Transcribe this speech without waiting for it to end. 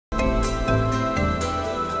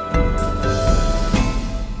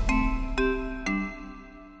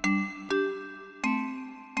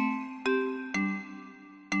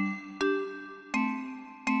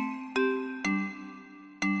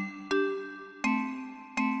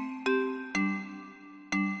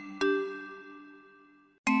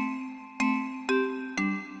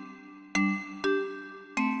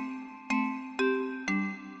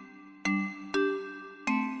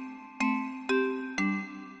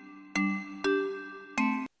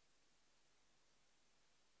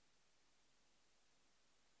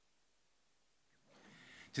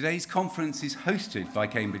Today's conference is hosted by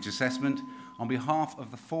Cambridge Assessment on behalf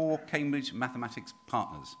of the 4 Cambridge Mathematics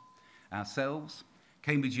partners, ourselves,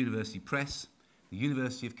 Cambridge University Press, the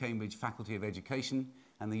University of Cambridge Faculty of Education,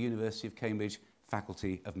 and the University of Cambridge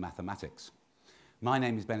Faculty of Mathematics. My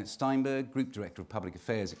name is Bene't Steinberg, Group Director of Public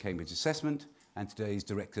Affairs at Cambridge Assessment, and today's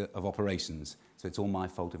Director of Operations, so it's all my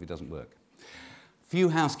fault if it doesn't work. Few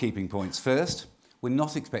housekeeping points first. We're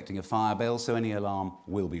not expecting a fire bell, so any alarm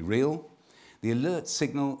will be real. The alert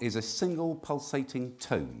signal is a single pulsating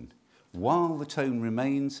tone. While the tone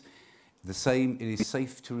remains the same, it is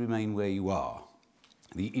safe to remain where you are.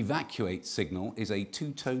 The evacuate signal is a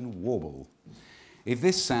 2-tone warble. If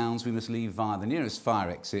this sounds, we must leave via the nearest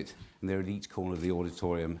fire exit, and they're at each corner of the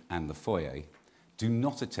auditorium and the foyer. Do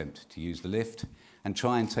not attempt to use the lift, and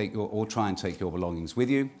try and take your belongings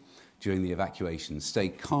with you during the evacuation. Stay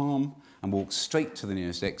calm and walk straight to the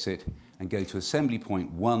nearest exit and go to Assembly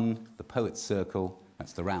Point 1, the Poets' Circle,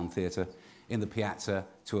 that's the round theatre, in the piazza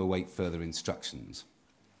to await further instructions.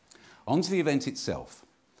 On to the event itself.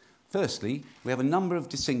 Firstly, we have a number of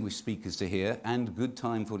distinguished speakers to hear and good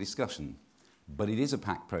time for discussion. But it is a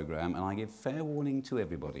packed programme, and I give fair warning to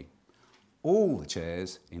everybody. All the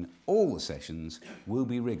chairs in all the sessions will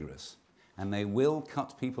be rigorous, and they will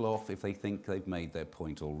cut people off if they think they've made their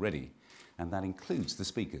point already, and that includes the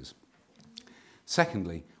speakers.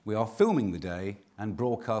 Secondly, we are filming the day and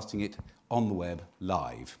broadcasting it on the web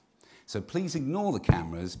live. So please ignore the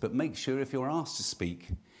cameras, but make sure if you're asked to speak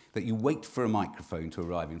that you wait for a microphone to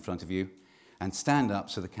arrive in front of you and stand up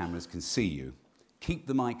so the cameras can see you. Keep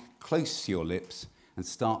the mic close to your lips and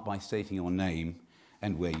start by stating your name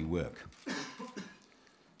and where you work.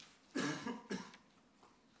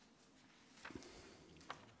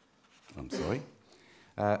 I'm sorry.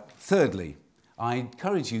 Thirdly, I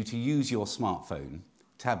encourage you to use your smartphone,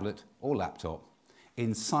 tablet or laptop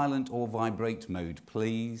in silent or vibrate mode,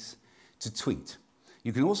 please, to tweet.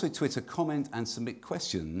 You can also Twitter, comment and submit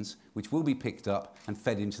questions which will be picked up and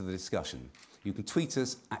fed into the discussion. You can tweet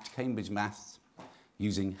us at Cambridge Maths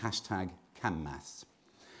using hashtag #CamMaths.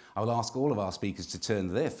 I will ask all of our speakers to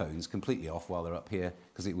turn their phones completely off while they're up here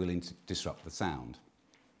because it will disrupt the sound.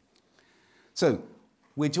 So,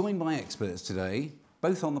 we're joined by experts today,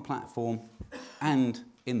 both on the platform and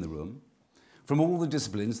in the room, from all the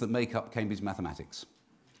disciplines that make up Cambridge Mathematics.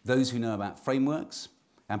 Those who know about frameworks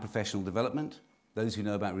and professional development, those who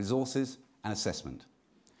know about resources and assessment.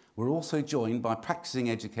 We're also joined by practicing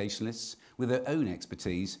educationalists with their own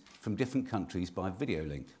expertise from different countries by video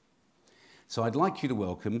link. So I'd like you to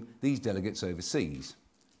welcome these delegates overseas.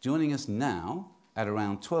 Joining us now at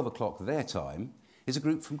around 12 o'clock their time is a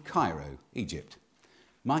group from Cairo, Egypt.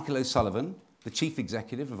 Michael O'Sullivan, the Chief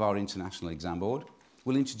Executive of our International Exam Board,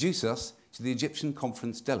 will introduce us to the Egyptian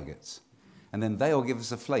conference delegates, and then they'll give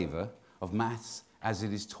us a flavour of maths as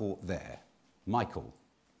it is taught there. Michael.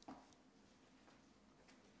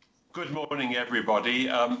 Good morning, everybody.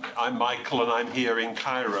 I'm Michael, and I'm here in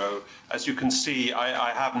Cairo. As you can see,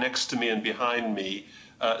 I have next to me and behind me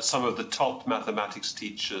some of the top mathematics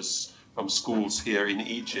teachers from schools here in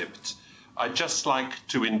Egypt. I'd just like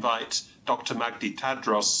to invite Dr. Magdi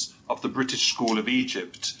Tadros of the British School of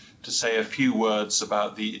Egypt to say a few words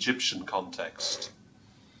about the Egyptian context.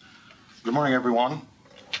 Good morning, everyone.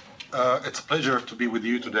 It's a pleasure to be with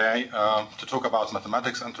you today to talk about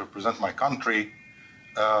mathematics and to represent my country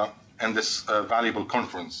in this valuable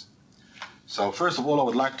conference. So first of all, I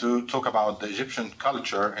would like to talk about the Egyptian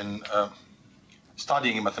culture in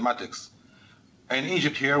studying mathematics. In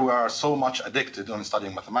Egypt here, we are so much addicted on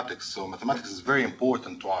studying mathematics. So mathematics is very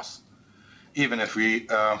important to us. Even if we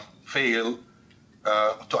fail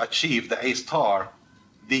to achieve the A-star,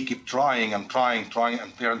 they keep trying and trying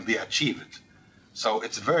until they achieve it. So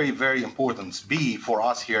it's very, very important. B for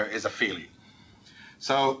us here is a failure.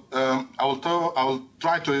 So I will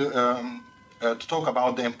try to talk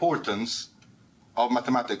about the importance of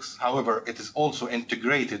mathematics. However, it is also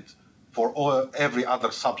integrated for every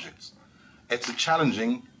other subject. It's a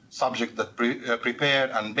challenging subject that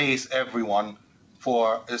prepare and base everyone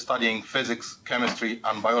for studying physics, chemistry,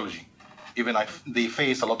 and biology. Even they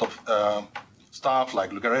face a lot of stuff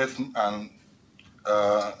like logarithm and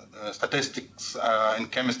statistics in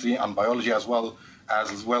chemistry and biology as well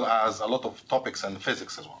as a lot of topics in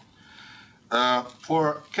physics as well.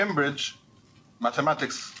 For Cambridge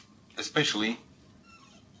mathematics especially,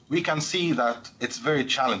 we can see that it's very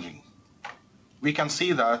challenging. We can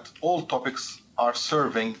see that all topics are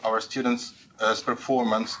serving our students'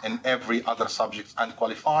 performance in every other subject and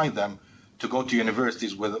qualify them to go to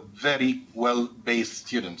universities with very well-based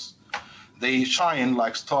students. They shine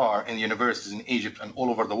like stars in universities in Egypt and all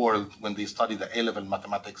over the world when they study the A-level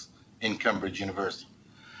mathematics in Cambridge University.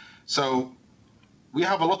 So we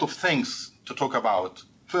have a lot of things to talk about.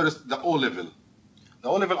 First, the O-level. The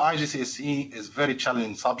O-level IGCSE is a very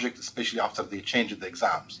challenging subject, especially after they changed the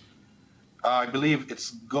exams. I believe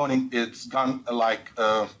it's gone like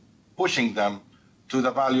pushing them to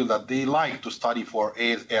the value that they like to study for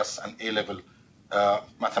AS and A-level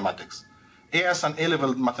mathematics. AS and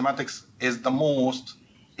A-level mathematics is the most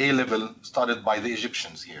A-level studied by the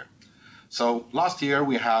Egyptians here. So last year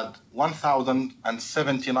we had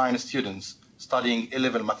 1,079 students studying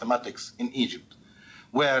A-level mathematics in Egypt,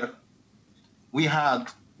 where we had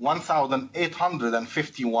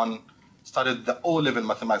 1,851 studied the O-level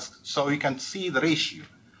mathematics. So you can see the ratio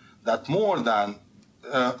that more than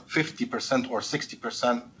 50% or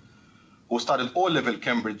 60% who studied O-level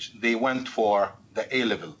Cambridge, they went for the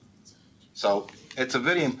A-level. So it's a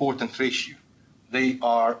very important ratio. They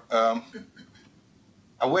are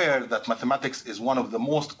aware that mathematics is one of the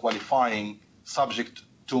most qualifying subject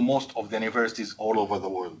to most of the universities all over the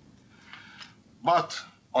world. But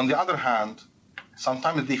on the other hand,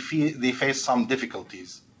 sometimes they face some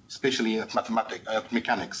difficulties, especially at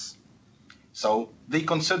mechanics. So they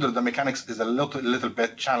consider the mechanics is a little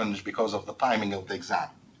bit challenged because of the timing of the exam.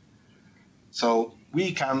 So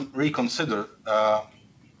we can reconsider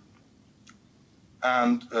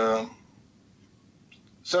and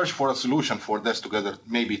search for a solution for this together,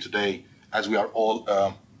 maybe today, as we are all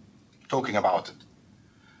talking about it.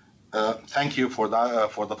 Thank you for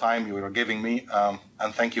the time you were giving me,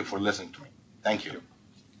 and thank you for listening to me. Thank you.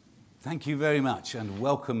 Thank you very much, and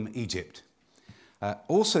welcome Egypt.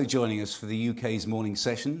 Also joining us for the UK's morning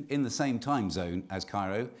session in the same time zone as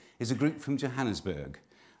Cairo is a group from Johannesburg.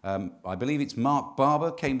 I believe it's Mark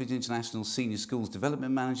Barber, Cambridge International Senior Schools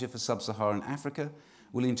Development Manager for Sub-Saharan Africa,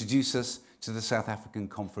 will introduce us to the South African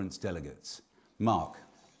Conference delegates. Mark.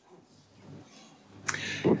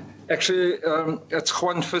 Actually, it's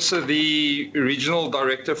Juan Visser, the Regional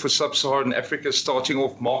Director for Sub-Saharan Africa, starting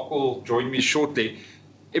off. Mark will join me shortly.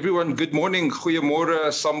 Everyone, good morning.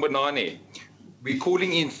 Goeiemorgen, Sambonani. We're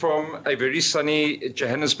calling in from a very sunny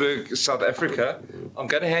Johannesburg, South Africa. I'm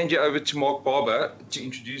going to hand you over to Mark Barber to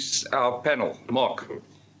introduce our panel. Mark.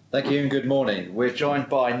 Thank you and good morning. We're joined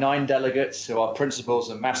by 9 delegates who are principals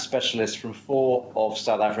and maths specialists from 4 of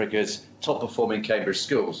South Africa's top-performing Cambridge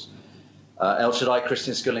schools. El Shaddai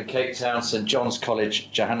Christian School in Cape Town, St John's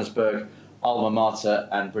College, Johannesburg, Alma Mater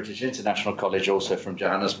and British International College, also from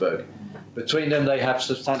Johannesburg. Between them, they have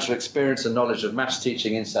substantial experience and knowledge of maths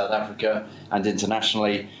teaching in South Africa and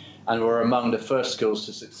internationally, and were among the first schools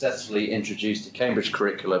to successfully introduce the Cambridge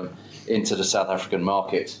curriculum into the South African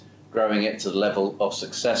market, growing it to the level of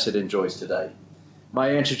success it enjoys today. May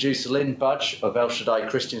I introduce Lynn Budge of El Shaddai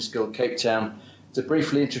Christian School, Cape Town, to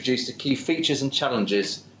briefly introduce the key features and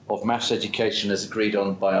challenges of maths education as agreed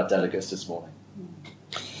on by our delegates this morning.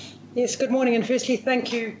 Yes, good morning, and firstly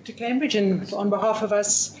thank you to Cambridge and on behalf of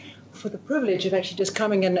us for the privilege of actually just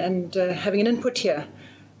coming in and having an input here.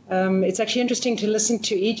 It's actually interesting to listen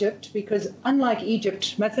to Egypt because unlike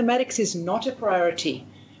Egypt, mathematics is not a priority.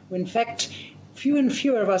 In fact, fewer and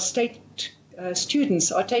fewer of our state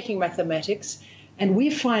students are taking mathematics, and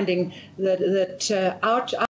we're finding that our